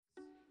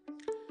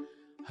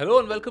Hello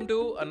and welcome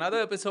to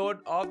another episode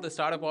of the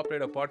Startup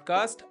Operator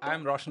Podcast.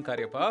 I'm Roshan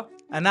Karyapa.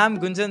 And I'm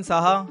Gunjan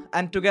Saha,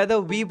 and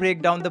together we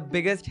break down the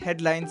biggest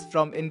headlines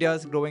from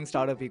India's growing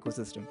startup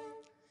ecosystem.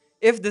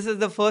 If this is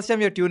the first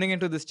time you're tuning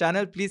into this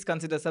channel, please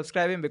consider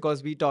subscribing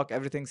because we talk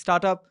everything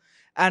startup.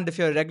 And if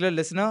you're a regular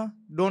listener,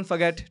 don't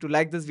forget to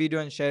like this video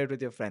and share it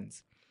with your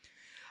friends.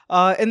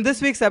 In this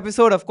week's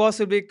episode, of course,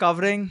 we'll be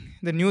covering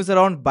the news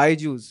around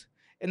Byju's.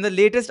 In the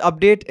latest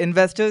update,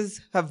 investors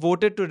have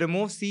voted to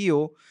remove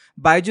CEO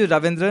Baiju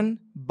Ravindran,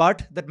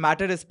 but that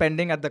matter is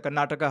pending at the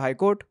Karnataka High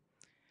Court.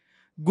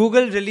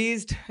 Google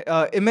released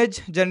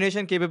image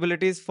generation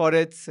capabilities for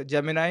its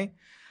Gemini,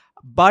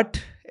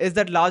 but is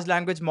that large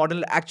language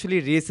model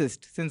actually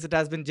racist since it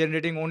has been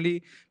generating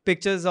only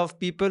pictures of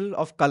people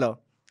of color?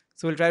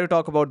 So we'll try to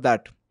talk about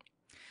that.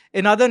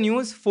 In other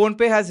news,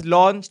 PhonePe has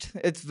launched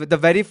the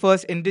very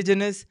first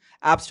indigenous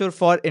app store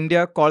for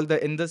India called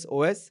the Indus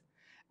OS,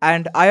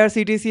 and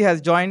IRCTC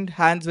has joined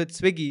hands with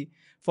Swiggy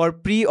for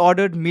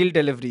pre-ordered meal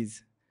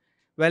deliveries.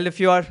 Well, if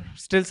you are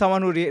still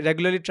someone who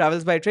regularly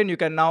travels by train, you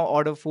can now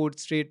order food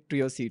straight to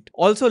your seat.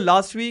 Also,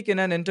 last week in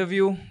an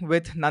interview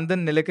with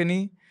Nandan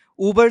Nilekani,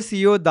 Uber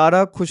CEO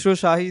Dara Khushro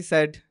Shahi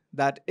said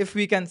that if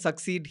we can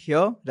succeed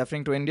here,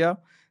 referring to India,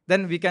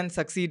 then we can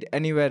succeed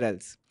anywhere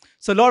else.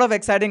 So, a lot of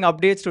exciting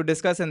updates to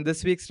discuss in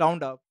this week's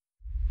roundup.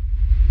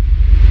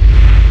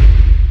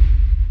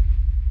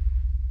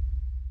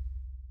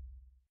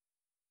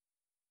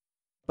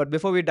 But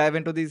before we dive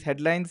into these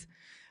headlines,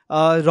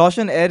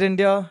 Roshan, Air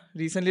India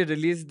recently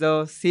released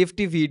the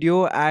safety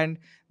video, and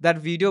that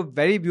video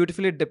very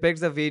beautifully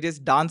depicts the various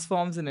dance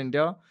forms in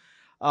India.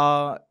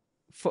 Uh,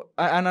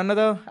 and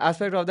another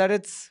aspect of that,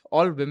 it's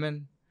all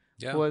women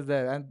who Yeah. was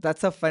there, and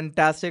that's a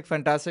fantastic,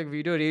 fantastic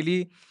video.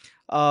 Really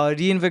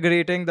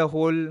reinvigorating the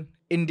whole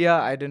India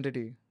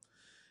identity.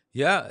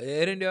 Yeah,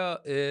 Air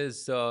India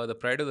is the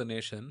pride of the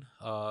nation,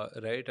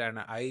 right? And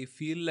I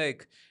feel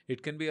like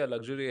it can be a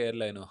luxury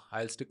airliner.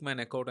 I'll stick my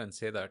neck out and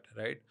say that,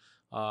 right?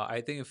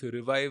 I think if you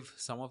revive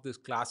some of this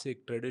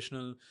classic,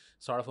 traditional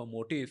sort of a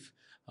motif,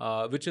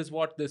 which is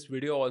what this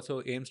video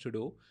also aims to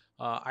do,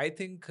 I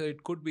think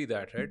it could be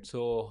that, right?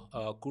 So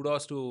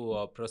kudos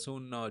to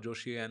Prasoon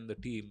Joshi and the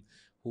team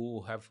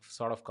who have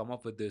sort of come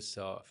up with this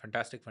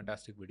fantastic,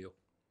 fantastic video.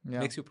 Yeah.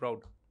 Makes you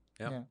proud.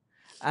 Yeah. Yeah.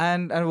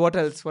 And what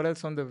else? What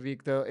else on the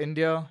week? The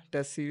India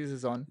Test Series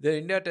is on. The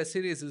India Test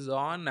Series is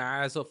on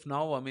as of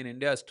now. I mean,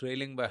 India is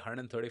trailing by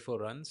 134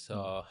 runs.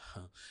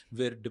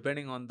 We're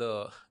depending on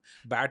the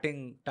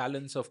batting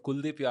talents of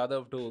Kuldeep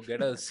Yadav to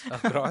get us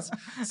across.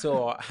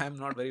 So I'm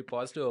not very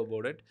positive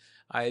about it.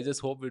 I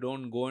just hope we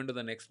don't go into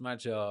the next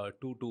match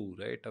 2-2,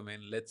 right? I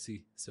mean, let's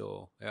see.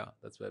 So yeah,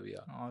 that's where we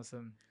are.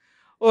 Awesome.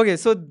 Okay,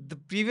 so the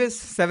previous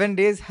 7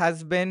 days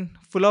has been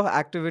full of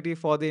activity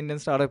for the Indian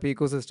startup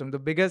ecosystem. The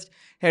biggest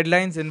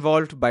headlines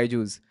involved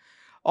Byju's.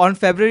 On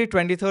February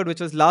 23rd, which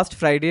was last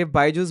Friday,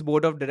 Byju's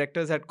board of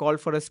directors had called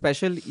for a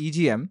special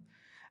EGM,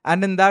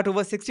 and in that,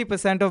 over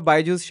 60% of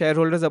Byju's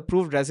shareholders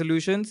approved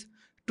resolutions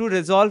to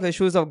resolve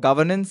issues of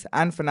governance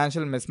and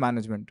financial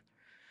mismanagement.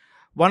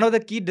 One of the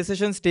key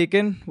decisions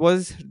taken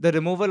was the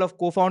removal of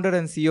co-founder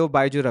and CEO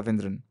Baiju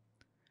Ravindran.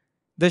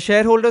 The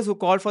shareholders who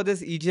called for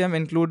this EGM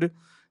include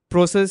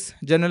Process,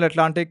 General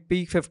Atlantic,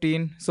 Peak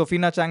 15,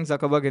 Sofina Chang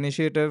Zuckerberg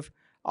Initiative,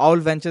 Owl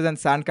Ventures, and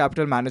Sand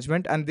Capital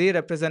Management, and they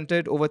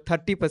represented over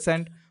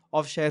 30%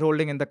 of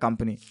shareholding in the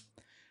company.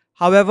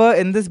 However,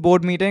 in this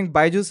board meeting,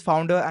 Baiju's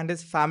founder and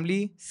his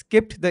family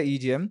skipped the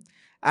EGM,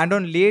 and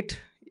on late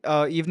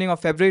evening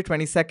of February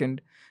 22nd,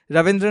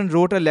 Ravindran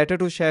wrote a letter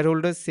to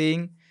shareholders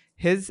saying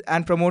his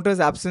and promoters'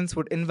 absence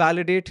would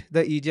invalidate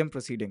the EGM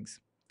proceedings.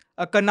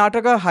 A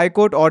Karnataka High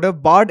Court order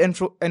barred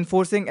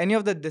enforcing any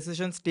of the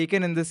decisions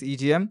taken in this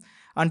EGM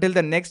until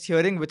the next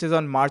hearing, which is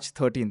on March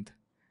 13th.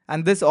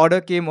 And this order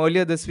came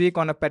earlier this week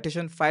on a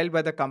petition filed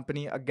by the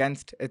company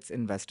against its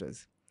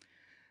investors.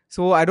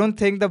 So I don't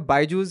think the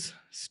Baiju's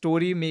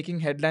story making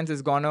headlines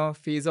is gonna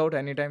phase out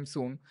anytime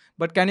soon.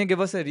 But can you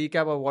give us a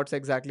recap of what's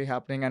exactly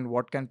happening and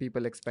what can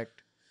people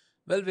expect?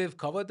 Well, we've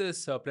covered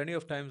this plenty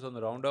of times on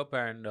the roundup,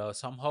 and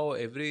somehow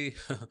every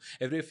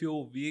every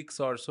few weeks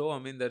or so, I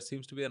mean, there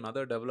seems to be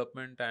another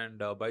development, and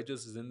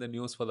Byju's is in the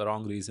news for the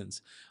wrong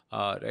reasons,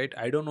 right?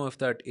 I don't know if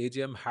that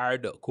AGM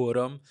had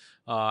quorum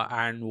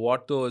and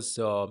what those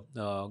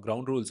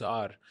ground rules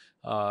are.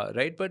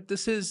 Right, but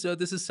this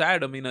is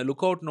sad. I mean, a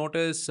lookout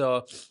notice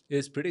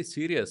is pretty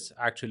serious,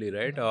 actually,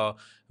 right?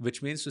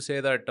 Which means to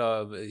say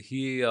that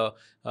he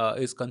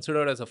is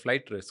considered as a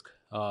flight risk,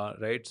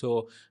 right?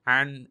 So,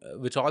 and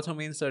which also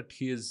means that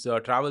his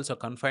travels are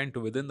confined to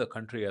within the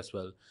country as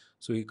well.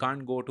 So he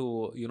can't go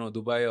to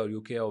Dubai or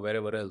UK or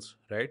wherever else,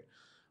 right?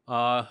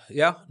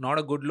 Yeah, not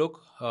a good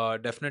look.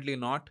 Definitely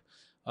not.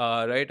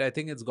 Right, I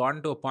think it's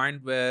gotten to a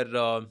point where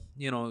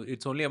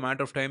it's only a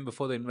matter of time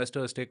before the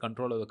investors take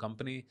control of the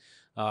company,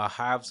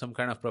 have some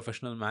kind of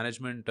professional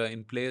management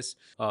in place.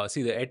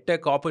 See, the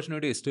edtech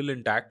opportunity is still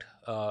intact,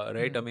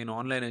 right? I mean,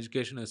 online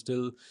education is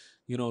still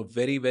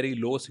very, very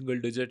low single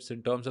digits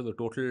in terms of the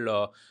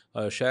total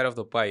share of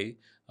the pie.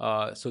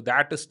 So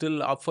that is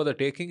still up for the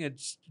taking.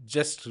 It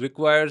just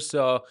requires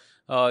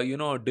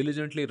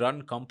diligently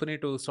run company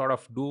to sort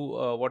of do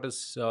what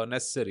is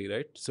necessary,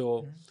 right?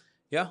 So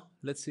yeah,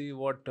 let's see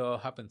what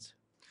happens.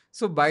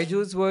 So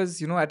Byju's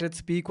was, at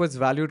its peak was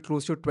valued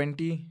close to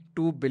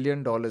 $22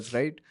 billion,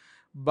 right?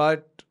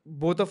 But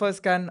both of us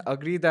can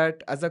agree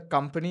that as a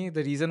company,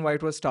 the reason why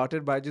it was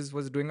started, Byju's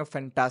was doing a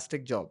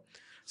fantastic job.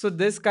 So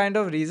this kind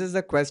of raises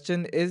the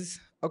question: is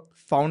a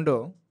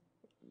founder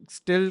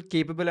still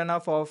capable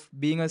enough of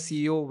being a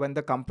CEO when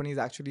the company is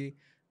actually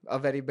a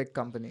very big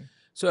company?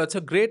 So that's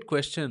a great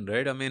question,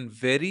 right? I mean,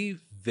 very,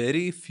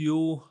 very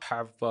few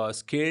have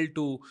scaled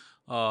to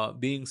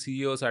being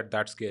CEOs at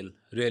that scale,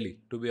 really,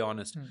 to be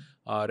honest.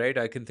 Hmm. Right?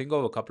 I can think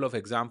of a couple of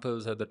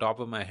examples at the top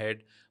of my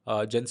head.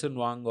 Jensen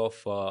Huang of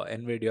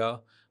NVIDIA,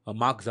 Mark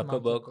Mark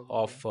Zuckerberg Zuckerberg,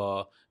 of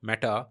yeah.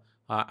 Meta.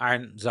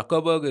 And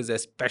Zuckerberg is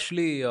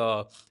especially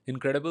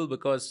incredible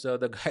because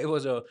the guy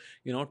was a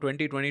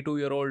 22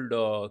 year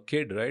old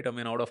kid, right? I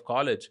mean, out of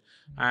college,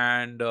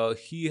 and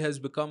he has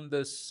become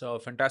this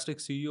fantastic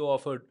CEO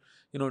of a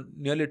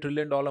nearly $1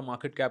 trillion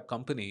market cap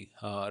company,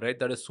 right?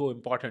 That is so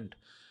important.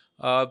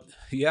 uh,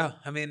 yeah,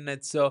 I mean,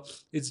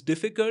 it's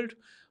difficult,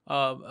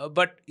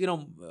 but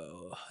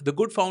the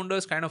good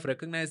founders kind of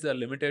recognize their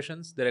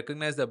limitations, they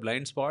recognize their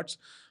blind spots,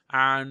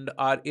 and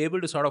are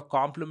able to sort of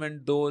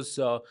complement those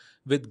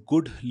with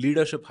good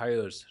leadership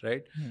hires,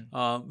 right?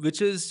 Hmm.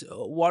 Which is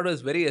what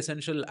is very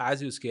essential.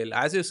 As you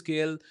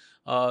scale,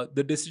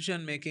 the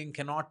decision making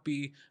cannot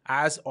be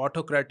as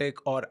autocratic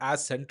or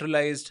as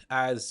centralized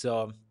as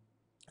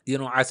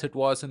it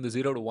was in the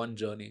 0 to 1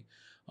 journey.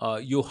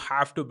 You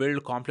have to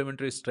build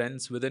complementary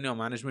strengths within your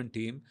management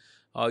team.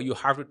 You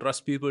have to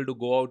trust people to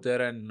go out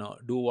there and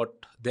do what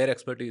their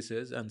expertise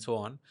is, and so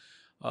on.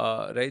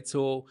 Right.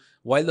 So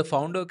while the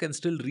founder can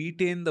still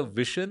retain the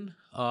vision,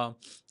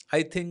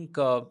 I think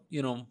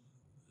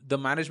the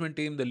management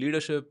team, the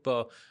leadership,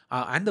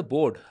 and the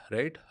board,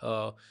 right?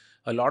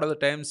 A lot of the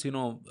times,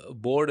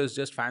 board is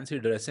just fancy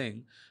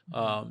dressing,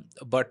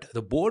 but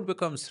the board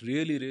becomes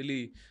really,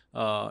 really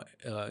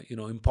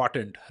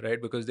important,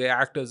 right? Because they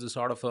act as a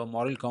sort of a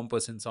moral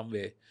compass in some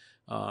way,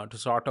 to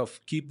sort of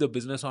keep the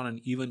business on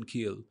an even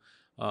keel,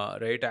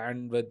 right?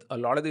 And with a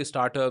lot of these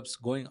startups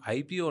going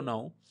IPO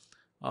now,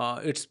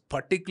 it's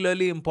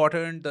particularly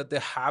important that they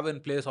have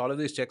in place all of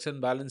these checks and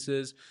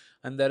balances,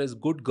 and there is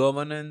good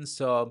governance,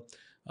 from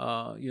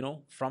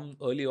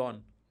early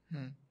on.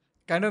 Hmm.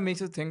 Kind of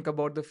makes you think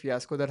about the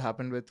fiasco that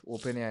happened with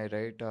OpenAI,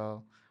 right?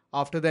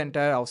 After the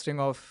entire ousting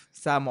of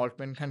Sam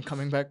Altman and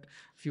coming back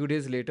a few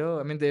days later,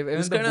 I mean, This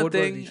even the kind of board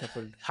was thing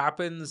reshuffled.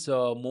 happens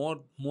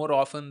more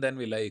often than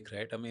we like,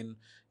 right? I mean,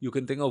 you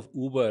can think of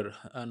Uber,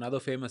 another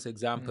famous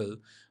example,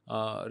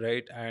 Hmm.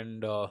 right?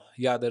 And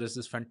yeah, there is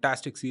this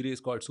fantastic series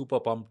called Super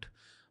Pumped.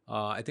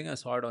 I think I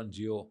saw it on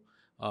Geo.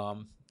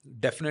 um,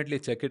 Definitely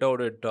check it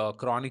out. It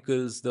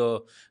chronicles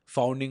the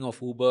founding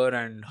of Uber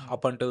and Hmm.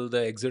 up until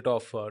the exit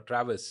of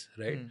Travis,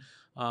 right?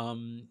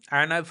 Hmm.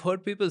 And I've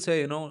heard people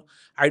say,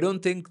 I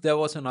don't think there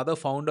was another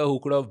founder who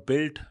could have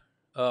built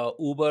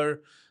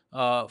Uber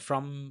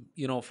from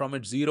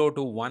its 0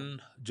 to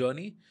 1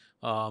 journey,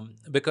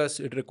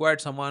 because it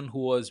required someone who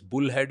was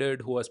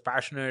bullheaded, who was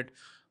passionate,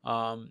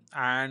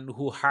 and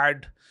who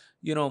had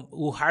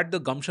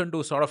the gumption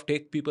to sort of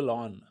take people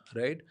on,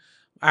 right?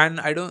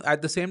 And I don't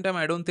at the same time,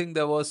 I don't think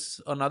there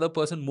was another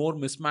person more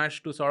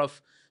mismatched to sort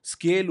of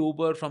scale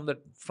Uber from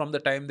the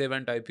time they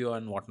went IPO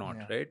and whatnot,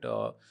 Yeah.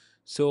 right?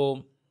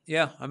 So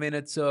yeah, I mean,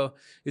 it's a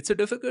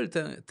difficult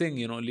thing,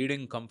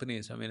 leading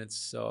companies. I mean,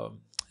 it's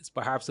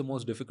perhaps the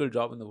most difficult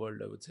job in the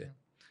world, I would say. Yeah.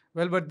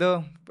 Well, but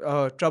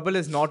the trouble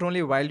is not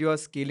only while you are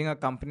scaling a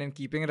company and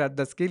keeping it at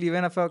the scale,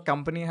 even if a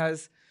company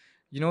has,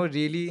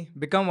 really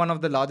become one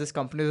of the largest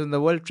companies in the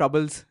world,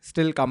 troubles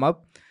still come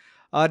up.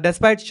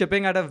 Despite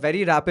shipping at a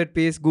very rapid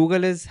pace,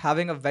 Google is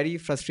having a very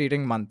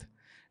frustrating month.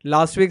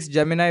 Last week's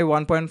Gemini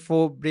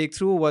 1.4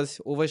 breakthrough was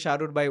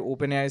overshadowed by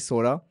OpenAI's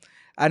Sora,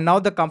 and now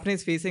the company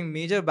is facing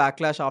major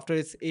backlash after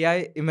its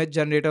AI image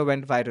generator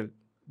went viral,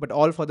 but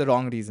all for the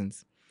wrong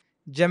reasons.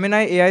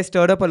 Gemini AI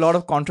stirred up a lot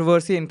of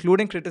controversy,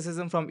 including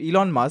criticism from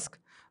Elon Musk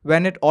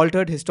when it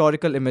altered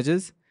historical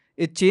images.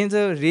 It changed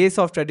a race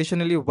of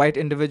traditionally white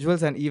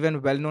individuals and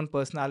even well known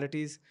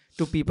personalities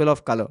to people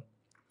of color.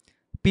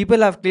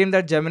 People have claimed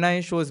that Gemini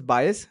shows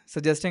bias,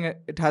 suggesting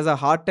it has a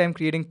hard time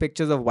creating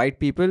pictures of white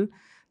people.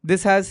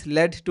 This has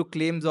led to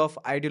claims of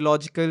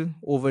ideological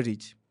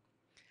overreach.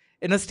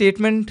 In a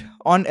statement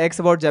on X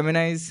about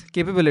Gemini's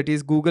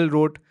capabilities, Google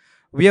wrote,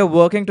 "We are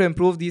working to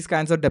improve these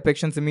kinds of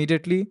depictions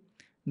immediately.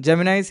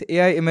 Gemini's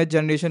AI image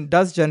generation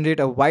does generate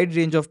a wide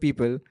range of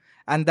people,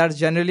 and that's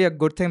generally a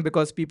good thing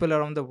because people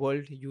around the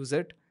world use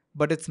it,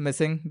 but it's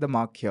missing the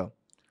mark here."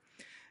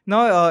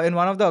 Now, in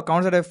one of the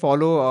accounts that I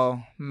follow,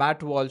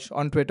 Matt Walsh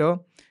on Twitter,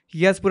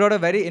 he has put out a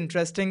very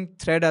interesting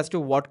thread as to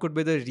what could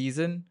be the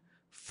reason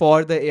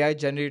for the AI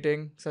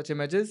generating such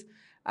images,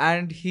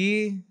 and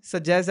he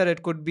suggests that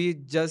it could be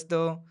just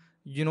the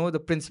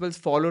principles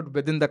followed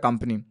within the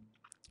company.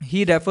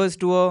 He refers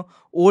to a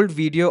old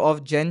video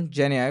of Jen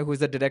AI, who is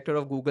the director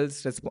of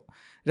Google's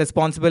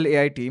responsible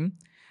AI team,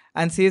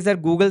 and says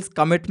that Google's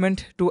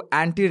commitment to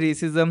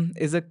anti-racism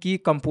is a key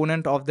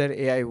component of their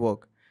AI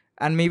work.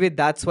 And maybe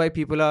that's why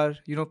people are,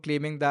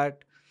 claiming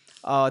that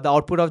the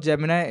output of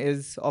Gemini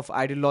is of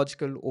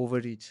ideological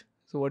overreach.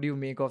 So, what do you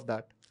make of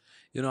that?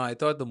 I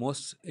thought the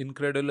most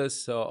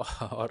incredulous or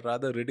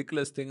rather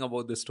ridiculous thing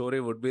about this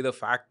story would be the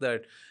fact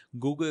that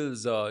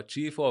Google's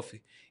chief of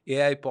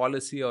AI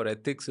policy or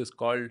ethics is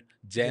called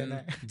Gen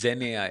I.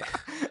 Gen AI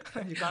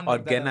You can't or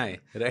make that up. Genai,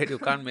 right? You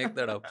can't make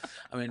that up.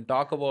 I mean,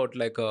 talk about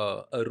like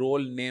a role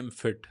name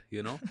fit.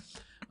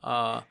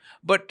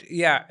 But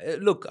yeah,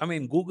 look, I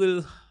mean,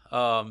 Google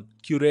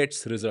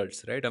curates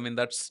results, right? I mean,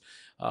 that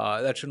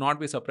should not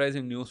be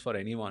surprising news for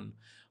anyone.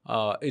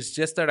 It's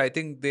just that I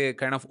think they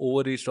kind of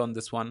overreached on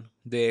this one.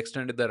 They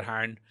extended their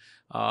hand,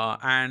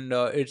 and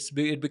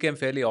it became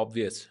fairly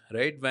obvious,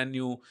 right? When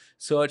you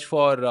search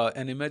for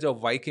an image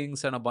of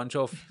Vikings and a bunch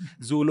of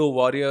Zulu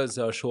warriors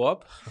show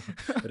up,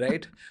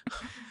 right?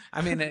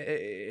 I mean,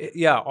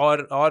 yeah,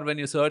 or when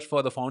you search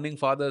for the founding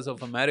fathers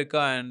of America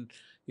and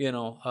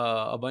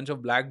a bunch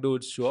of black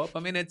dudes show up.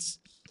 I mean, it's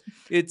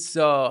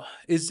severely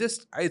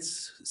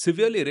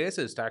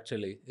racist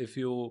actually if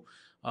you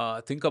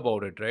think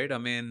about it, right? I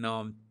mean,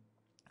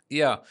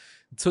 yeah.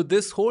 So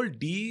this whole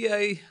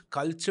DEI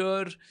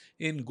culture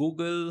in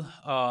Google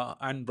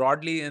and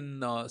broadly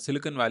in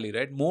Silicon Valley,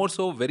 right? More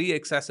so, very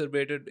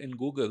exacerbated in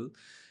Google.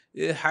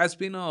 It has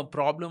been a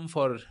problem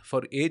for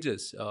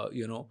ages.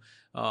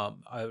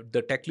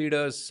 The tech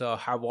leaders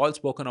have all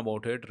spoken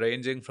about it,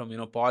 ranging from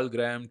Paul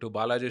Graham to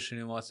Balaji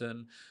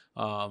Srinivasan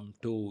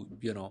to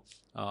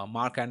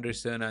Mark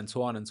Anderson and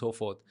so on and so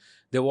forth.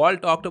 They've all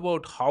talked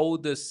about how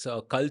this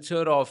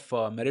culture of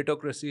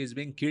meritocracy is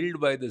being killed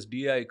by this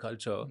DI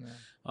culture,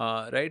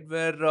 Yeah. right?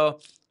 Where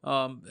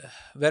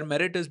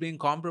merit is being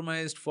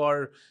compromised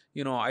for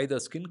either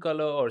skin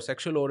color or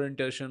sexual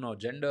orientation or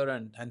gender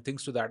and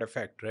things to that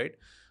effect, right?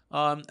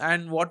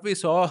 And what we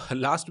saw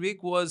last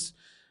week was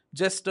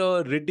just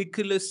a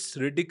ridiculous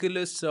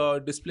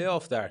display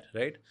of that,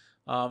 right?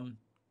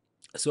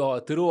 So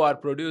Thiru, our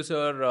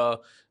producer,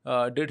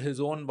 did his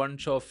own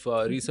bunch of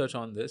research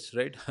on this,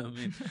 right? I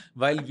mean,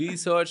 while we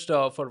searched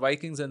for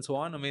Vikings and so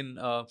on, I mean,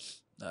 well,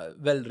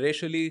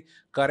 racially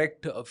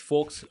correct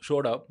folks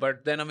showed up,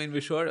 but then I mean, we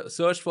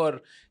searched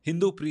for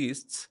Hindu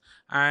priests,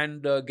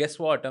 and guess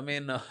what? I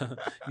mean,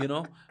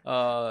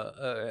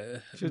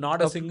 Should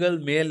not a single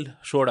male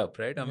showed up,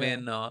 right? I Yeah.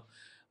 mean.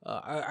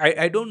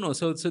 I don't know.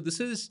 So this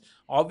is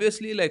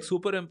obviously like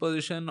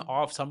superimposition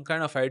of some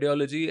kind of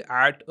ideology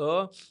at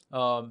a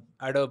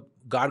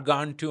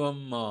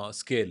gargantuan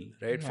scale,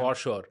 right? Yeah. For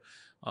sure.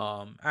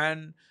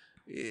 And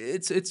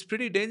it's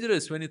pretty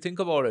dangerous when you think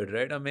about it,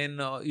 right? I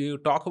mean, you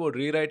talk about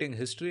rewriting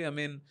history. I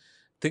mean,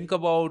 think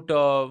about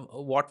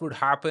what would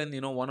happen,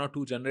 1 or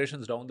 2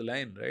 generations down the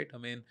line, right? I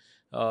mean,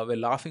 we're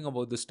laughing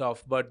about this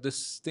stuff, but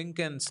this thing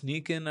can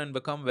sneak in and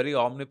become very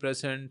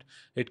omnipresent.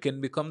 It can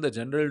become the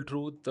general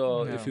truth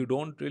if Yeah. you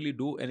don't really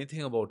do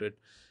anything about it.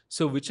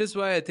 So, which is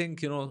why I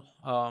think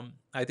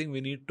I think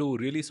we need to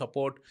really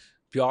support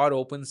pure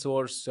open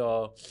source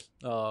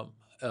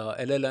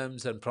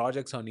LLMs and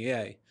projects on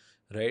AI,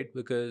 right?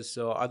 Because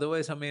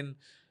otherwise, I mean,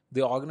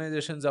 the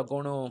organizations are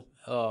going to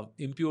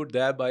impute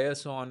their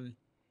bias on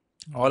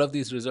Yeah. all of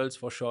these results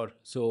for sure.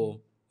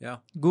 So, yeah.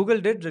 Google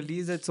did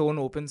release its own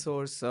open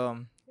source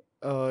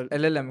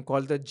LLM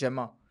called the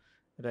Gemma,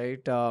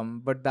 right?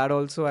 But that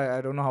also,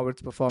 I don't know how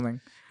it's performing.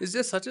 It's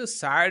just such a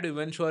sad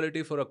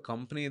eventuality for a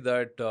company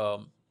that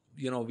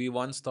we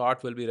once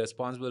thought will be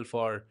responsible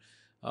for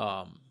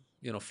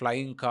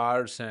flying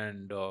cars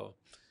and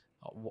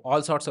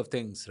all sorts of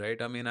things,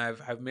 right? I mean,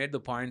 I've made the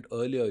point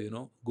earlier.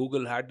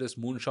 Google had this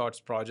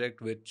moonshots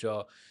project, which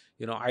I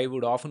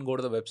would often go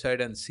to the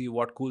website and see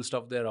what cool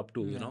stuff they're up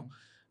to. Yeah.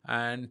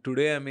 And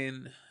today, I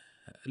mean,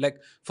 like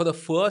for the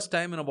first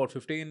time in about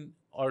 15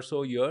 or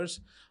so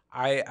years,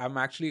 I am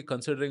actually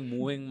considering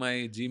moving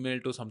my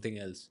Gmail to something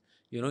else.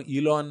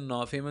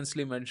 Elon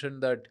famously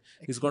mentioned that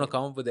he's going to Xmail.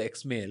 come up with the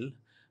Xmail,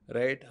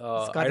 right? It's I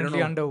don't currently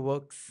know. under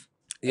works,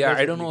 Yeah,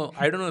 I don't allegedly.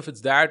 know. I don't know if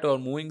it's that or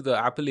moving the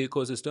Apple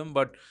ecosystem,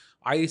 but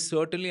I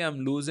certainly am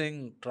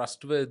losing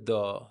trust with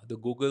the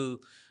Google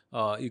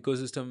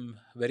ecosystem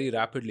very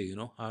rapidly.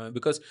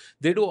 Because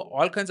they do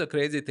all kinds of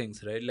crazy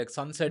things, right? Like Hmm.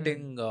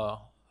 sunsetting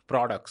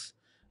products,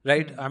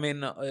 right? Hmm. I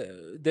mean,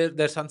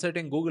 they're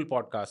sunsetting Google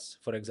Podcasts,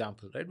 for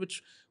example, right?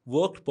 Which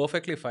worked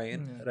perfectly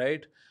fine, Yeah.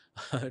 right?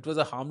 It was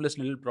a harmless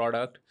little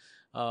product.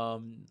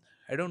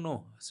 I don't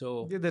know.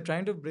 So They're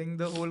trying to bring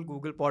the whole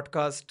Google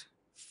podcast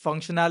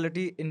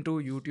functionality into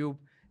YouTube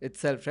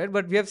itself, right?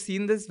 But we have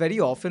seen this very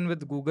often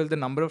with Google, the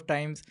number of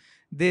times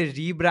they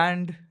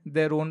rebrand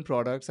their own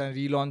products and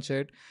relaunch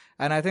it.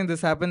 And I think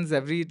this happens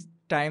every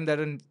time that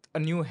a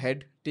new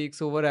head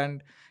takes over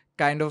and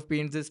kind of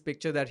paints this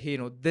picture that, hey,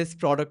 this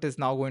product is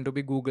now going to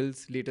be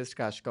Google's latest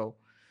cash cow.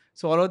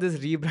 So all of this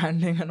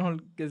rebranding and all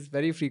is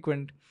very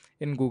frequent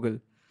in Google.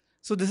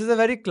 So this is a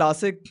very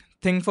classic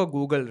thing for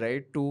Google,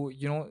 right? To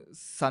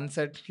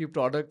sunset few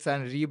products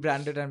and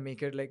rebrand it and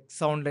make it like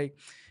sound like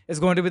it's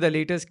going to be the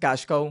latest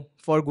cash cow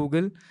for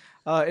Google.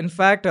 In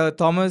fact,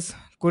 Thomas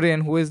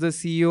Kurian, who is the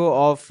CEO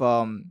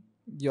of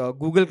your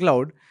Google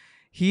Cloud,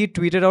 he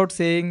tweeted out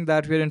saying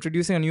that we're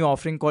introducing a new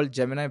offering called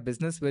Gemini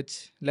Business,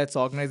 which lets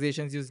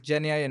organizations use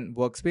GenAI in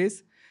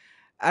workspace.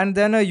 And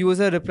then a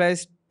user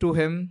replies to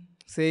him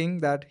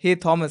saying that, "Hey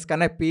Thomas,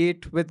 can I pay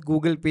it with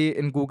Google Pay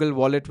in Google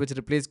Wallet, which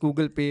replaced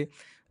Google Pay,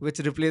 which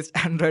replaced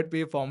Android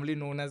Pay, formerly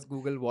known as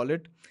Google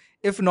Wallet?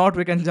 If not,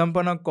 we can jump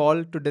on a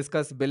call to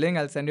discuss billing.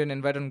 I'll send you an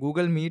invite on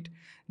Google Meet.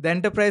 The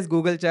enterprise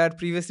Google Chat,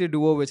 previously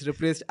Duo, which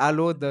replaced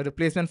Allo, the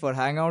replacement for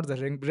Hangouts, the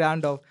ring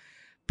brand of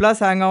Plus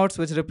Hangouts,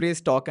 which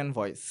replaced Talk and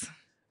Voice."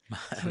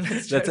 So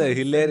let's try That's to a make sense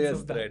hilarious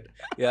of that. thread.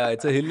 Yeah,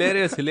 it's a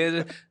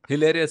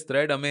hilarious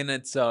thread. I mean,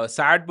 it's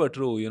sad but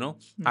true.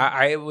 Hmm.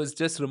 I was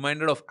just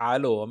reminded of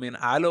Allo. I mean,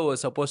 Allo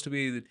was supposed to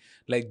be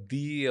like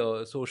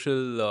the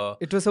social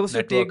It was supposed to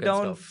network take and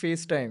down stuff.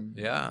 FaceTime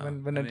Yeah,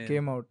 when I it mean,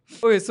 came out.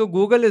 Okay, so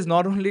Google is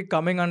not only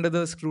coming under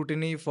the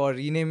scrutiny for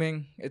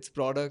renaming its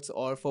products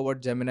or for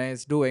what Gemini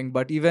is doing,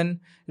 but even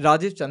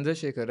Rajiv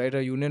Chandrasekhar, right,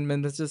 a union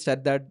minister,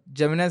 said that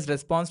Gemini's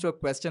response to a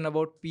question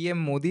about PM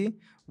Modi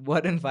were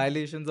in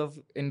violations of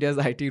India's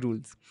IT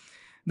rules.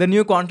 The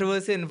new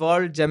controversy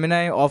involved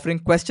Gemini offering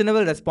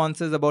questionable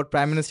responses about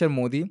Prime Minister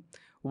Modi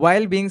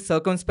while being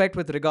circumspect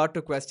with regard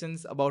to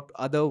questions about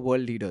other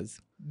world leaders.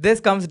 This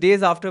comes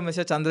days after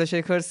Mr.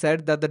 Chandrasekhar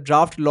said that the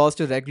draft laws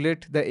to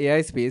regulate the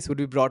AI space would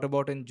be brought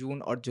about in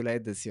June or July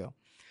this year.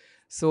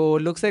 So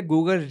looks like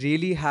Google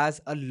really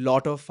has a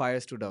lot of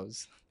fires to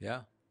douse.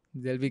 yeah.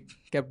 They'll be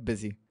kept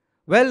busy.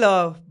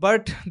 Well,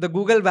 but the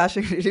Google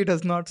bashing really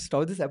does not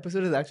stop. This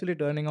episode is actually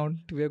turning out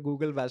to be a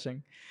Google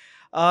bashing.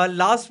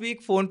 Last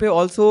week, PhonePe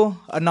also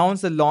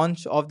announced the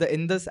launch of the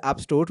Indus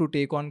App Store to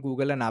take on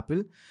Google and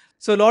Apple.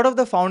 So a lot of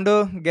the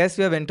founder guests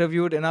we have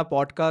interviewed in our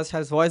podcast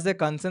has voiced their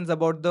concerns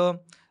about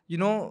you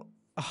know,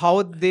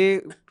 how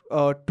they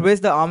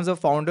twist the arms of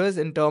founders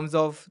in terms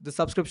of the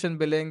subscription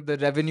billing, the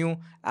revenue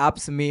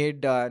apps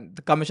made,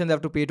 the commission they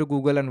have to pay to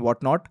Google and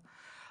whatnot.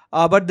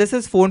 But this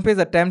is PhonePe's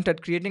attempt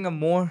at creating a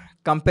more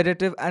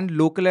competitive and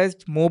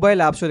localized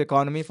mobile app store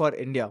economy for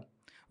India,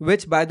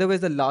 which, by the way,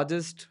 is the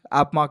largest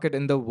app market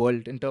in the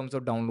world in terms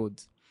of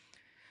downloads.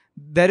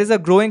 There is a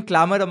growing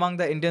clamor among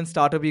the Indian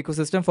startup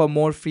ecosystem for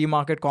more free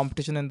market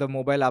competition in the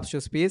mobile app store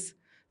space.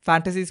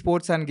 Fantasy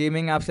sports and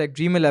gaming apps like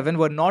Dream 11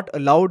 were not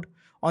allowed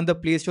on the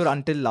Play Store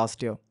until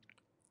last year.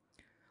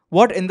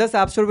 What Indus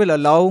App Store will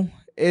allow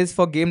is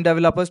for game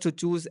developers to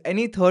choose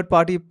any third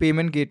party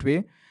payment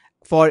gateway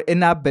for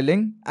in app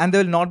billing, and they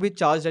will not be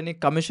charged any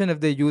commission if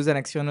they use an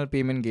external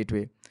payment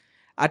gateway.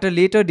 At a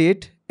later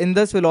date,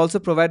 Indus will also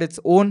provide its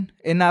own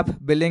in app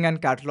billing and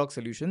catalog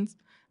solutions,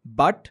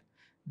 but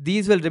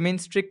these will remain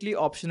strictly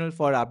optional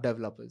for app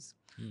developers.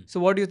 Hmm. So,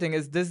 what do you think?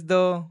 Is this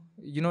the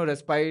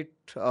respite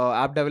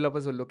app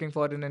developers are looking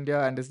for in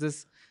India, and is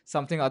this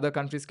something other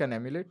countries can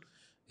emulate?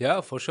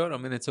 Yeah, for sure. I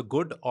mean, it's a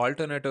good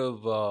alternative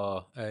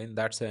in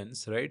that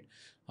sense, right?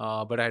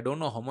 But I don't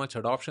know how much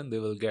adoption they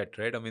will get,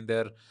 right? I mean,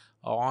 they're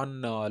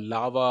on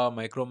Lava,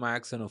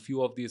 Micromax, and a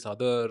few of these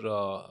other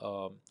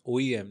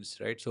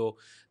OEMs, right? So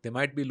they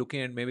might be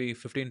looking at maybe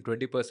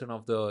 15-20%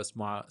 of the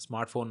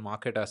smartphone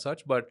market as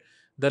such, but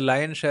the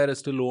lion's share is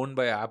still owned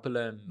by Apple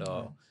and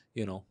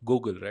Yeah.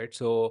 Google, right?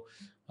 So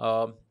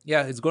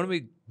yeah, it's going to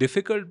be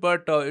difficult,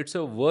 but it's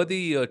a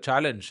worthy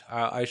challenge,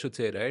 I should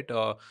say, right?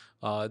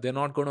 They're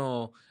not going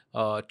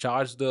to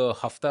charge the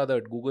hafta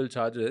that Google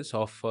charges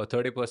of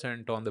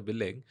 30% on the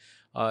billing,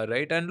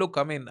 right? And look,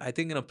 I mean, I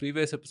think in a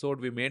previous episode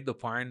we made the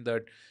point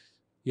that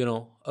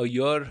a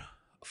year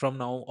from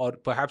now, or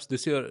perhaps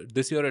this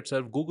year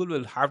itself, Google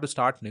will have to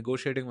start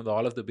negotiating with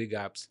all of the big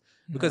apps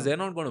because Yeah.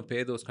 they're not going to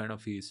pay those kind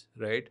of fees,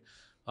 right?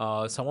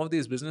 Some of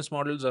these business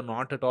models are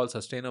not at all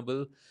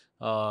sustainable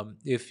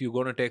if you're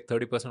going to take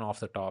 30% off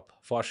the top,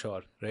 for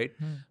sure, right?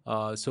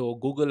 Hmm. So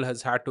Google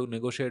has had to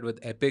negotiate with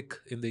Epic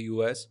in the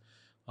US.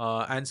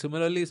 And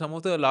similarly, some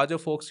of the larger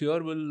folks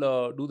here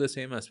will do the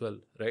same as well,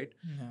 right?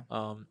 Yeah.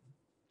 Um,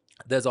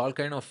 there's all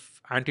kind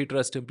of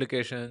antitrust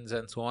implications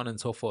and so on and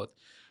so forth.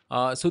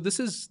 So this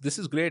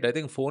is great. I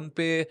think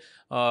PhonePe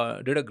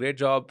did a great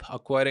job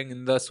acquiring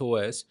in the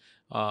OS.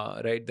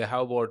 Right, they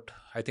have about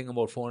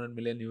 400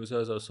 million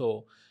users or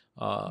so.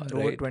 And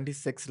over Right,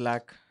 26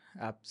 lakh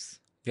apps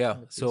yeah. on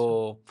the Play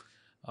Store.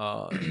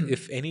 So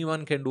if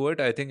anyone can do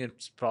it, I think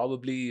it's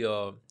probably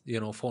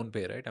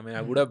PhonePe, right? I mean,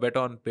 I would Hmm. have bet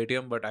on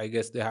Paytm, but I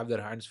guess they have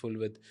their hands full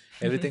with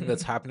everything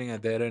that's happening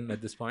at their end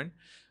at this point.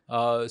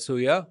 So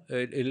yeah,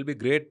 it'll be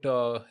great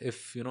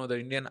if the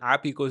Indian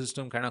app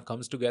ecosystem kind of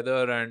comes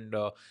together and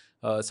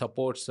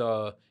supports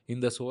in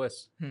the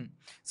OS. Hmm.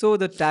 So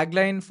the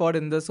tagline for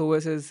Indus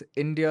OS is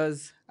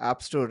India's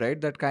App Store, right?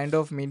 That kind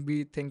of made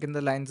me think in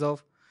the lines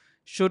of,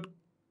 should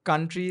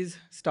countries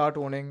start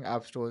owning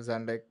app stores,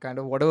 and like kind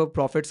of whatever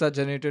profits are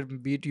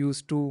generated, be it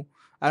used to,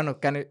 I don't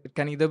know,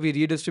 can either be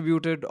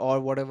redistributed or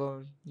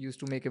whatever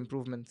used to make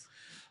improvements.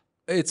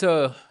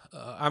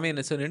 I mean,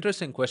 it's an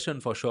interesting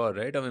question for sure,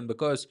 right? I mean,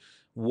 because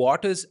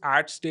what is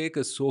at stake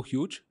is so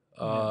huge,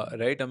 Yeah.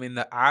 right? I mean,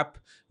 the app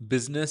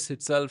business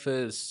itself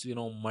is,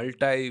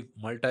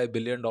 multi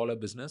billion dollar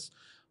business.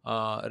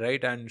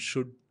 right? And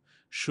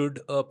should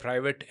a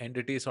private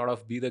entity sort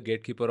of be the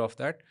gatekeeper of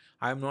that?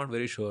 I'm not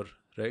very sure,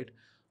 right?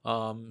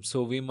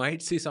 So we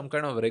might see some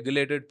kind of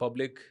regulated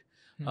public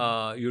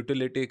Hmm.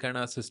 utility kind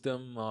of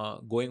system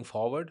going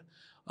forward.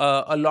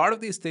 A lot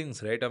of these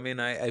things, right? I mean,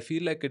 I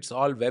feel like it's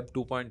all Web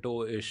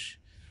 2.0 ish.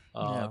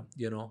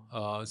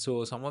 Yeah.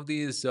 So some of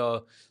these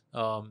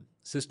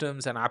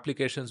systems and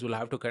applications will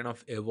have to kind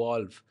of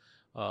evolve,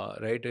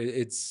 right?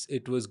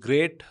 It was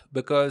great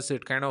because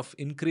it kind of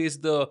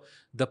increased the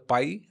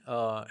pie,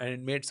 and it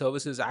made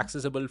services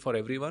accessible for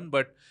everyone.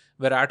 But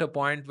we're at a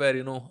point where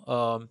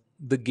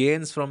the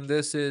gains from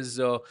this is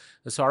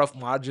sort of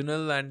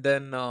marginal, and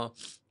then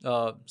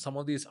some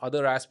of these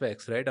other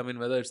aspects, right? I mean,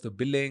 whether it's the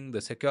billing,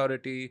 the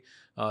security,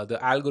 the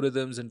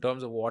algorithms in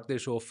terms of what they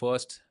show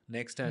first,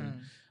 next,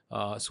 and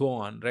Hmm. so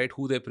on, right?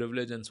 Who they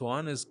privilege and so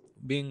on is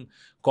being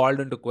called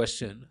into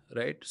question,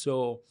 right?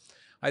 So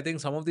I think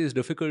some of these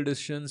difficult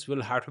decisions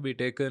will have to be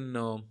taken,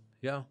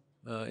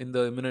 in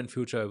the imminent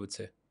future, I would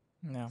say.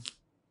 Yeah.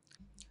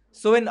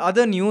 So, in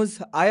other news,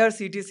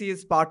 IRCTC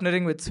is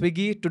partnering with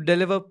Swiggy to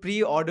deliver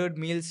pre ordered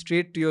meals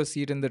straight to your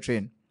seat in the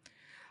train.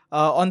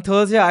 On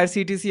Thursday,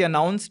 IRCTC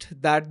announced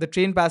that the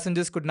train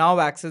passengers could now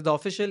access the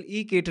official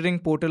e catering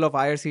portal of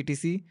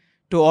IRCTC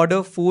to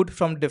order food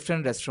from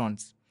different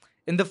restaurants.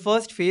 In the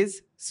first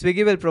phase,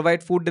 Swiggy will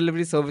provide food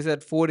delivery service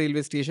at 4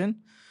 railway stations,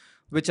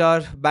 which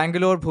are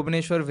Bangalore,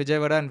 Bhubaneswar,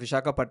 Vijayawada, and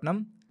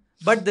Vishakhapatnam.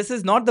 But this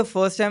is not the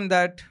first time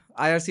that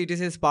IRCTC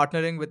is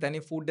partnering with any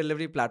food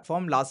delivery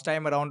platform. Last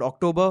time, around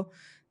October,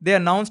 they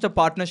announced a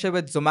partnership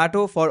with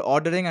Zomato for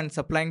ordering and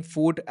supplying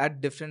food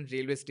at different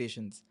railway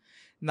stations.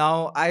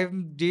 Now, I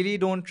really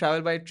don't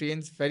travel by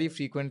trains very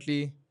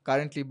frequently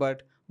currently,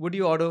 but would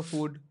you order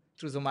food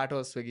through Zomato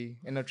or Swiggy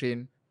in a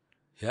train?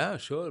 Yeah,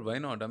 sure. Why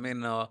not? I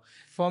mean,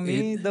 For it.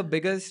 me, the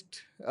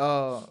biggest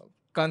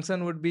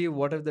concern would be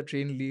what if the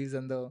train leaves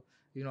and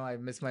I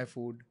miss my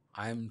food.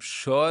 I'm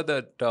sure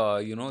that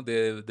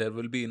there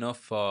will be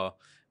enough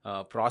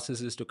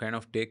processes to kind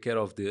of take care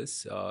of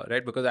this,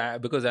 right?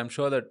 Because I'm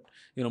sure that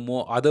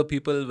more other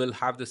people will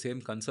have the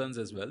same concerns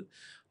as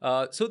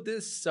well. So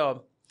this.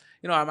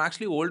 I'm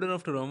actually old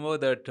enough to remember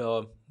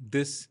that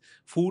this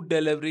food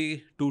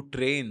delivery to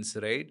trains,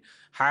 right,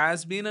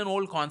 has been an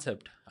old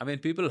concept. I mean,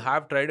 people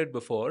have tried it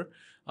before,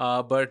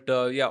 but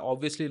yeah,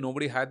 obviously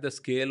nobody had the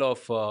scale of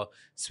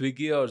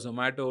Swiggy or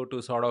Zomato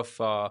to sort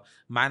of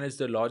manage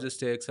the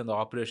logistics and the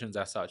operations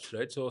as such,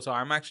 right? So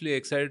I'm actually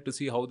excited to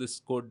see how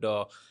this could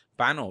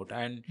pan out.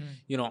 And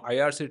Hmm.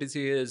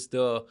 IRCTC is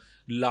the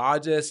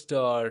largest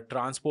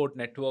transport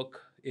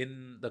network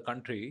in the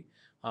country,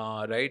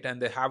 right?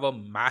 And they have a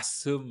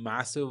massive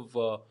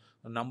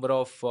number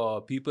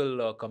of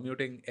people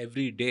commuting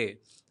every day,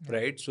 Yeah.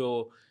 right?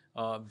 So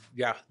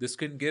yeah, this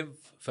can give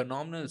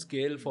phenomenal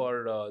scale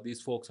for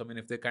these folks. I mean,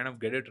 if they kind of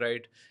get it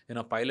right in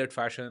a pilot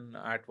fashion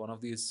at one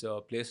of these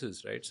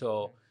places, right?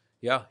 So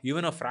yeah,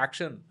 even a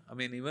fraction. I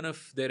mean, even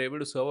if they're able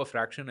to serve a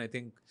fraction, I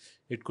think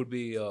it could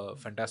be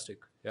fantastic.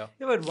 Yeah.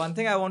 Yeah, but one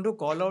thing I want to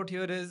call out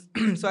here is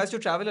so I used to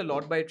travel a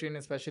lot by train,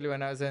 especially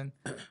when I was in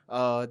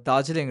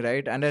Darjeeling,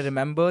 right? And I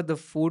remember the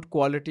food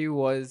quality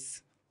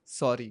was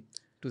sorry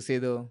to say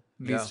the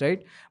Yeah. least,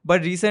 right?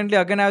 But recently,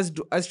 again, I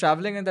was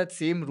traveling in that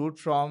same route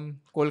from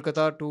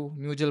Kolkata to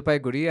New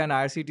Jalpaiguri, and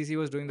IRCTC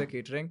was doing the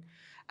catering.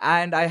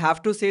 And I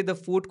have to say, the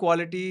food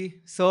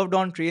quality served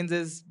on trains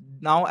is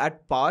now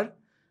at par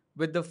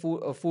with the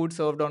food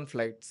served on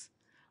flights.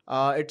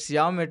 It's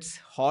yum, it's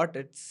hot,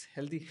 it's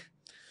healthy.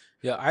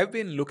 Yeah, I've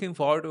been looking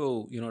forward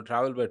to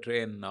travel by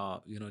train.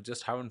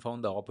 Just haven't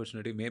found the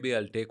opportunity. Maybe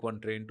I'll take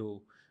one train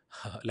to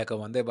like a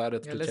Vande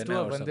Bharat Yeah, to let's do Chennai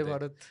a or Vande something.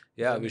 Bharat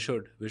Yeah, we journey.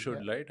 should. We Yeah.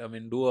 should, right? I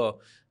mean, do a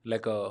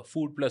like a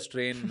food plus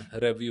train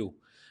review.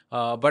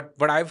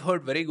 But I've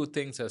heard very good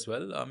things as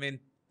well. I mean,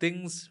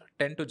 things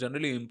tend to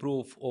generally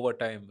improve over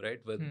time,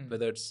 right? Hmm.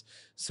 Whether it's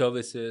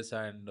services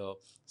and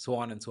so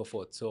on and so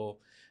forth. So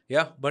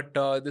yeah, but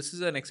this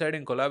is an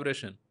exciting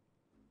collaboration,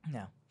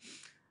 Yeah.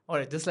 All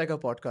right, just like a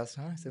podcast,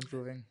 huh? It's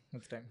improving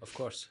with time. of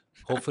course.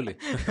 Hopefully.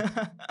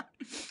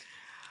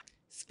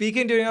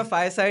 Speaking during a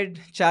fireside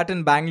chat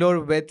in Bangalore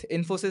with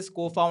Infosys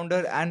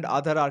co-founder and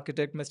other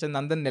architect Mr.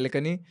 Nandan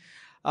Nilekani,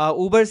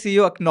 Uber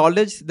CEO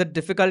acknowledged the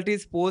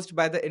difficulties posed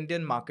by the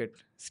Indian market,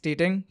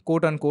 stating,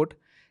 quote unquote,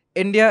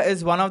 India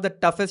is one of the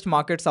toughest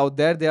markets out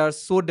there. They are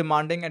so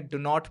demanding and do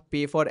not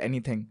pay for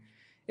anything.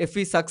 If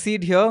we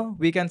succeed here,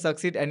 we can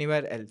succeed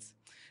anywhere else.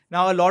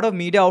 Now, a lot of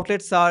media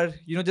outlets are,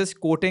 just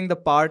quoting the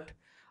part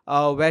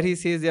where he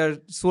says they are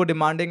so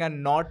demanding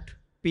and not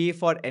pay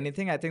for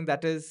anything. I think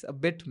that is a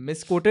bit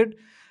misquoted.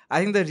 I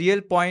think the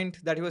real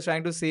point that he was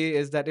trying to say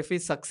is that if we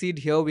succeed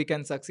here, we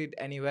can succeed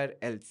anywhere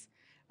else.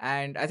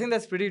 And I think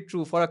that's pretty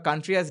true for a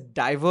country as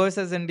diverse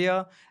as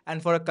India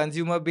and for a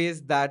consumer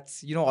base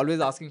that's,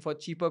 always asking for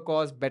cheaper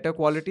cost, better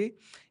quality.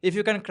 If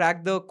you can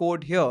crack the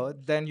code here,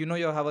 then you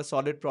have a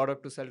solid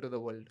product to sell to the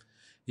world.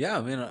 Yeah,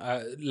 I mean,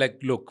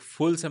 look,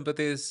 full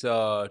sympathies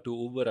to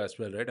Uber as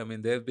well, right? I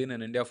mean, they've been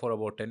in India for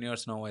about 10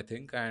 years now, I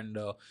think, and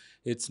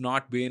it's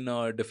not been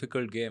a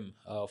difficult game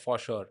for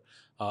sure.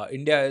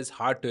 India is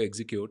hard to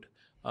execute.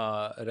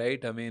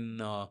 right? I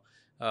mean,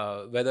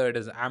 whether it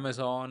is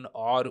Amazon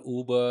or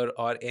Uber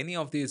or any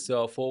of these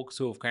folks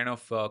who've kind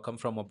of come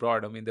from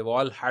abroad, I mean, they've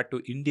all had to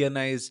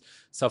Indianize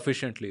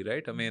sufficiently,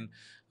 right? I mean,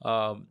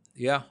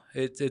 yeah,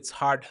 it's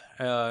hard.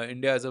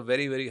 India is a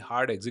very, very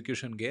hard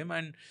execution game,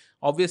 and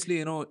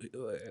obviously,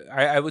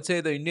 I would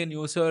say the Indian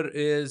user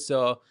is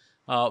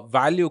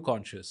value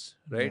conscious,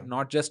 Yeah. right?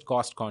 Not just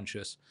cost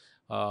conscious.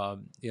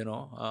 And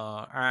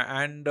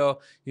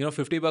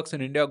 50 bucks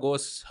in India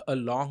goes a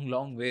long,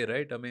 long way,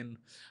 right? I mean,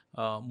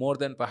 more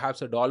than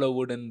perhaps a dollar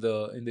would in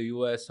the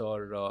US,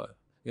 or a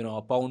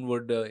pound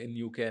would in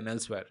UK and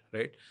elsewhere,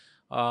 right?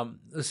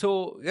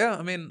 So yeah,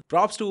 I mean,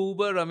 props to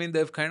Uber. I mean,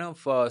 they've kind of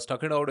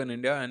stuck it out in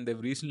India, and they've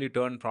recently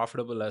turned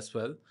profitable as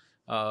well.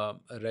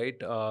 Right,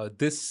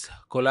 this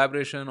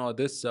collaboration, or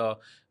this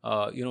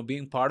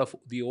being part of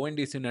the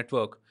ONDC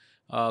network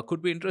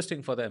could be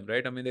interesting for them,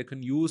 right? I mean, they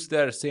can use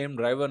their same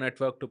driver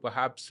network to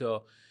perhaps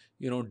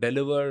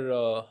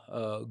deliver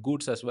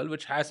goods as well,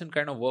 which hasn't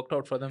kind of worked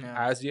out for them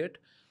Yeah. as yet.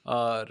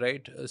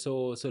 Right,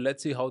 so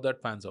let's see how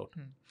that pans out.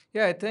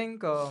 Yeah, I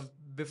think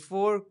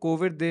before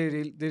COVID,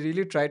 they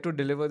really tried to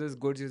deliver these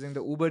goods using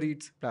the Uber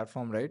Eats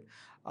platform, right?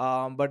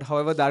 But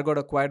however, that got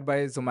acquired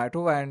by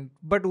Zomato,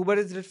 but Uber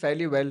is did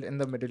fairly well in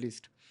the Middle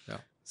East. Yeah.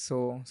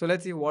 So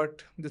let's see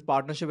what this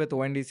partnership with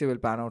ONDC will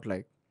pan out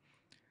like.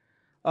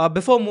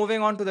 Before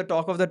moving on to the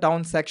talk of the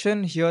town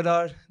section, here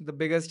are the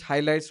biggest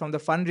highlights from the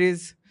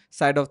fundraise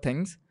side of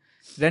things.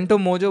 Rento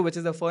Mojo, which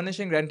is a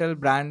furnishing rental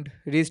brand,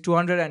 raised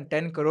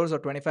 210 crores or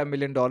 $25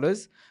 million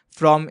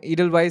from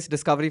Edelweiss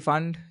Discovery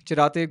Fund,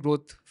 Chirate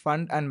Growth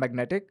Fund, and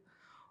Magnetic.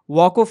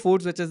 Waco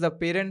Foods, which is the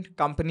parent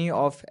company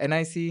of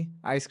NIC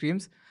Ice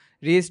Creams,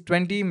 raised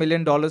 $20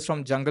 million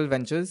from Jungle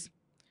Ventures.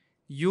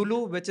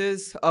 Yulu, which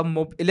is a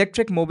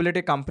electric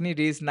mobility company,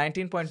 raised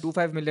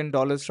 $19.25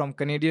 million from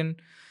Canadian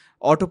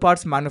auto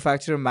parts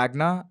manufacturer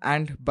Magna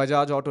and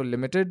Bajaj Auto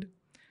Limited.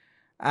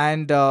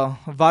 And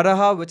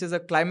Varaha, which is a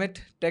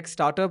climate tech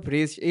startup,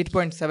 raised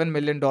 $8.7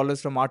 million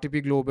from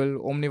RTP Global,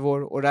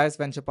 Omnivore, Orias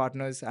Venture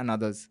Partners, and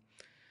others.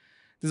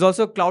 There's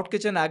also cloud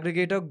kitchen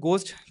aggregator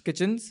Ghost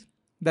Kitchens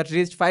that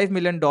raised $5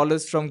 million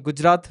from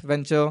Gujarat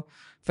Venture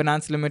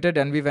Finance Limited,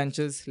 NV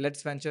Ventures,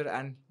 Let's Venture,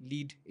 and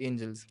Lead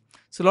Angels.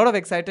 So a lot of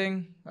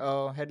exciting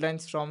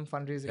headlines from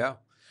fundraising. Yeah.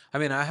 I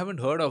mean, I haven't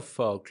heard of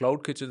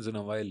cloud kitchens in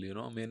a while,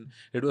 I mean,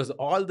 it was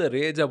all the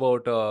rage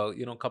about,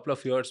 a couple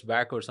of years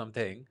back or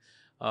something,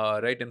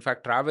 right? In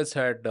fact, Travis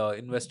had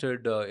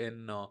invested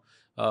in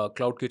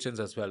cloud kitchens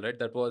as well, right?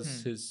 That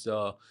was his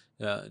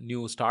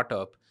new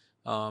startup.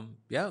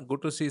 Yeah,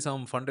 good to see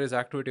some fundraise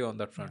activity on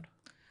that front.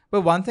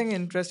 But one thing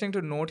interesting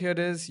to note here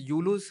is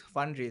Yulu's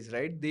fundraise,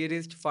 right? They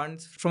raised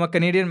funds from a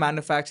Canadian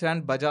manufacturer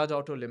and Bajaj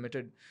Auto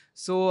Limited.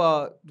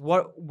 So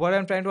what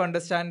I'm trying to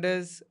understand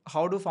is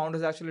how do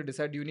founders actually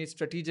decide? Do you need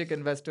strategic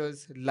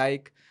investors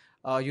like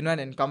an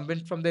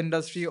incumbent from the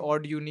industry, or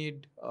do you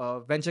need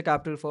venture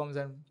capital firms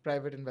and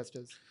private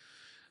investors?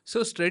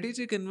 So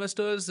strategic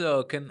investors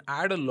can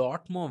add a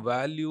lot more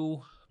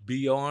value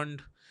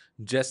beyond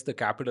just the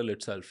capital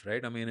itself,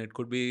 right? I mean, it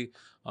could be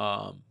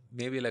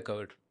maybe like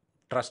a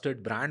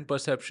trusted brand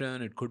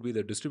perception. It could be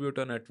the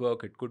distributor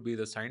network. It could be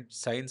the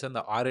science and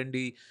the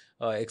R&D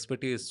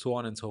expertise, so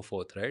on and so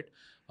forth, right?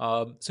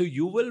 So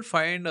you will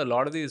find a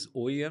lot of these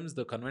OEMs,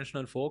 the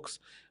conventional folks,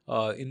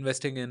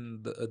 investing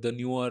in the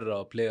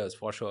newer players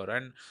for sure.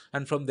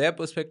 And from their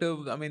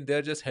perspective, I mean,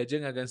 they're just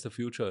hedging against the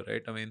future,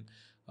 right? I mean,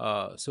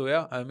 so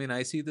yeah, I mean,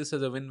 I see this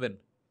as a win-win,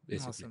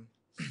 basically. Awesome.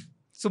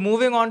 So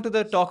moving on to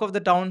the talk of the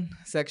town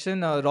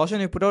section,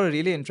 Roshan, you put out a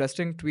really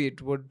interesting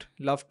tweet. Would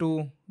love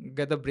to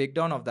get the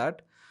breakdown of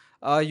that.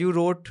 You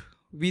wrote,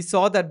 "We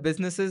saw that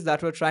businesses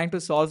that were trying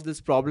to solve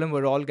this problem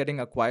were all getting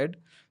acquired,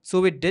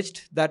 so we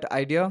ditched that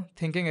idea,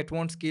 thinking it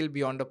won't scale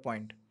beyond a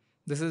point."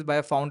 This is by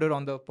a founder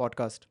on the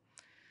podcast.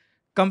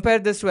 Compare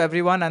this to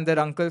everyone and their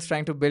uncles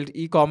trying to build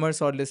e-commerce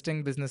or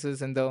listing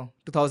businesses in the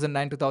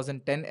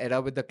 2009-2010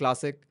 era with the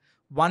classic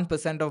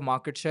 1% of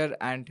market share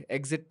and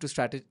exit to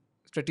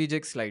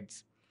strategic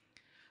slides.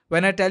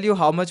 When I tell you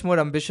how much more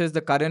ambitious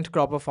the current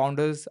crop of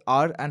founders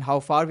are and how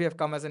far we have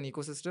come as an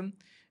ecosystem,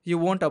 you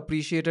won't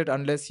appreciate it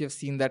unless you've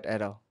seen that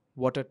era.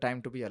 What a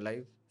time to be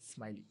alive.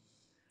 Smiley.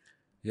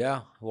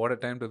 Yeah, what a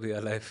time to be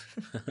alive.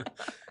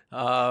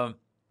 um,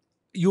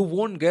 you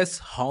won't guess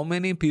how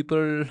many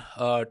people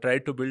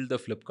tried to build the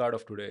Flipkart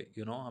of today.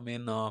 I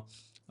mean,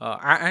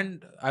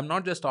 and I'm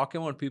not just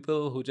talking about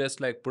people who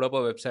just like put up a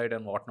website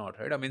and whatnot,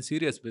 right? I mean,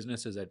 serious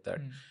businesses at that,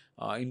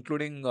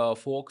 including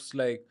folks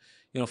like,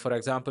 for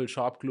example,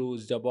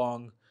 Shopclues,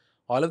 Jabong.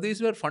 All of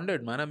these were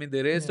funded, man. I mean,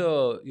 they raised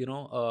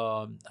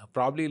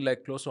probably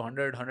like close to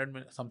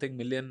 100 something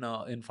million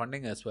in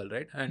funding as well,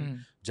 right?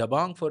 And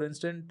Jabong, for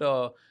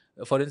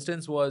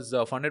instance, was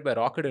funded by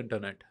Rocket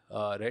Internet,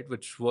 right,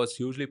 which was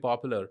hugely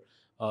popular,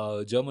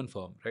 German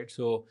firm, right?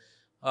 So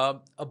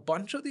a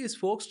bunch of these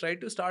folks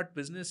tried to start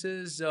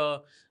businesses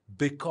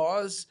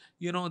because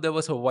there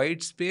was a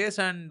wide space,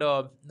 and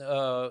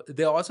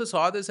they also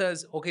saw this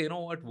as, okay,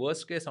 what,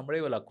 worst case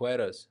somebody will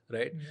acquire us,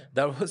 right? Yeah.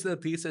 That was the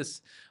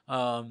thesis.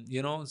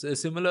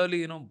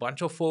 Similarly,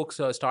 bunch of folks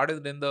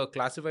started in the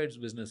classifieds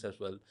business as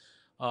well,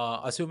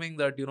 assuming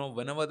that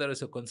whenever there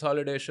is a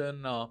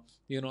consolidation,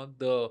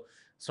 the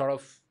sort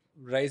of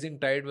rising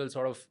tide will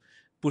sort of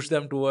push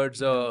them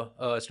towards Yeah.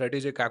 a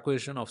strategic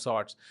acquisition of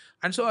sorts.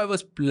 And so I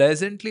was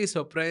pleasantly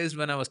surprised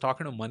when I was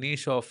talking to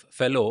Manish of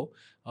Fellow,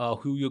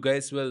 who you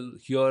guys will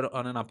hear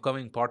on an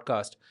upcoming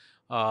podcast,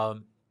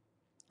 um,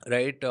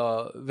 right?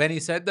 When he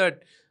said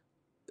that,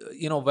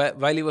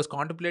 while he was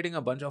contemplating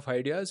a bunch of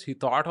ideas, he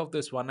thought of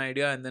this one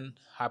idea and then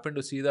happened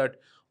to see that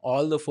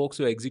all the folks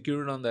who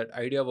executed on that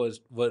idea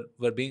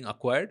were being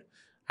acquired.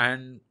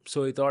 And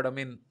so he thought, I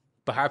mean,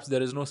 perhaps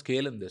there is no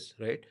scale in this,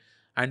 right?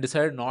 And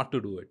decided not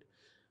to do it.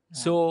 Yeah.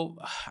 So,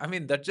 I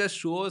mean, that just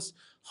shows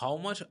how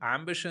much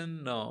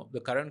ambition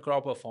the current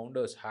crop of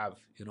founders have.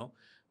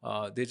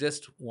 They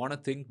just want to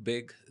think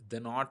big. They're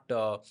not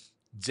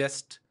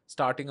just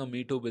starting a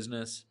Me Too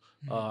business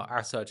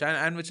as such,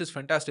 and which is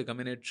fantastic. I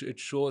mean, it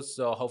shows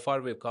how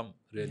far we've come,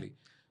 really.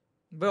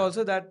 But Yeah,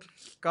 also that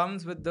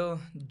comes with the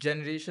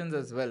generations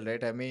as well,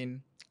 right? I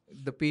mean,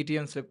 the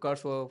PTM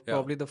Flipkarts were yeah,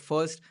 probably the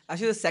first,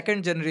 actually the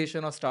second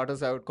generation of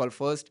startups I would call.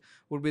 First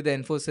would be the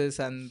Infosys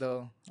and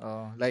the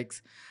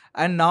likes.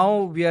 And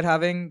now we are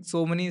having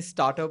so many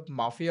startup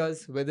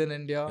mafias within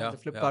India, yeah, the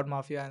yeah. Flipkart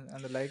mafia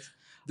and the likes.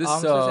 This,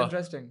 So it's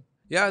interesting.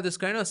 yeah, this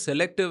kind of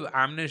selective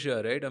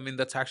amnesia, right? I mean,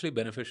 that's actually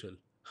beneficial.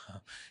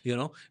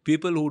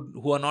 People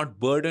who are not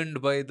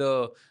burdened by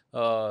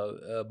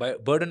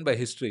burdened by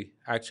history,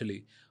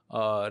 actually,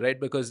 right?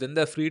 Because then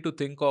they're free to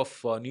think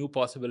of new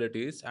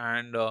possibilities,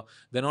 and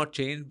they're not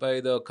chained by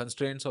the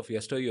constraints of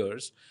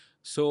yesteryears.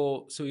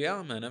 So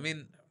yeah, man. I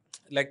mean,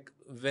 like,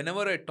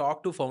 whenever I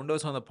talk to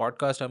founders on the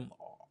podcast,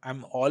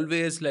 I'm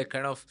always like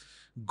kind of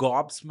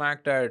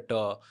gobsmacked at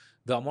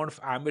the amount of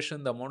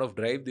ambition, the amount of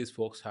drive these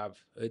folks have.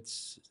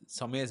 It's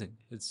amazing.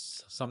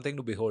 It's something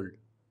to behold.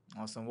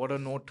 Awesome. What a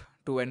note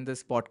to end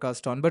this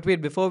podcast on. But wait,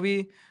 before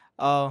we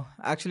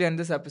actually end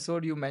this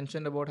episode, you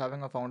mentioned about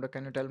having a founder.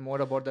 Can you tell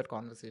more about that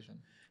conversation?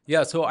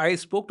 Yeah, so I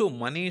spoke to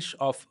Manish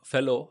of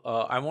Fellow.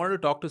 I wanted to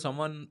talk to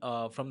someone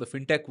from the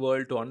fintech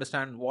world to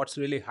understand what's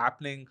really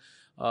happening,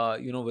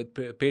 with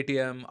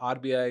Paytm,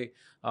 RBI,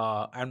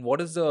 and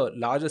what is the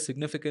larger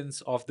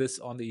significance of this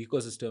on the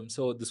ecosystem.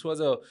 So this was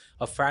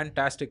a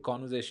fantastic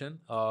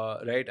conversation,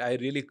 right? I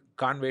really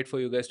can't wait for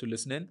you guys to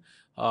listen in.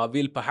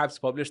 We'll perhaps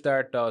publish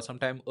that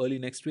sometime early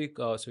next week,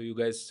 so you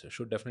guys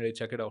should definitely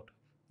check it out.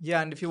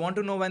 Yeah, and if you want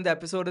to know when the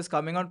episode is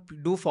coming out,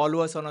 do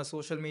follow us on our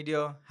social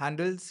media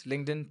handles: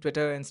 LinkedIn,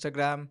 Twitter,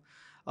 Instagram,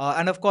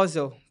 and of course,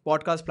 the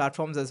podcast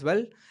platforms as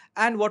well.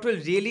 And what will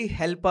really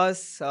help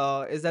us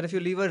is that if you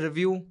leave a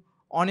review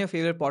on your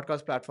favorite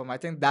podcast platform, I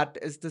think that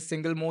is the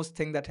single most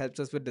thing that helps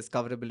us with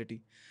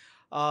discoverability.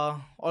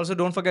 Also,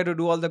 don't forget to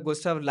do all the good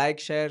stuff: like,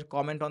 share,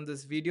 comment on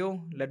this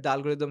video, let the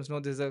algorithms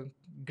know this is a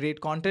great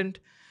content.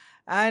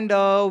 And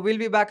we'll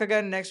be back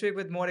again next week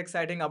with more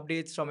exciting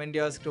updates from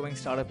India's growing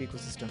startup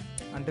ecosystem.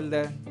 Until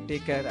then,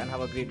 take care and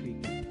have a great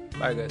week.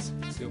 Bye, guys.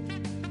 See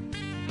you.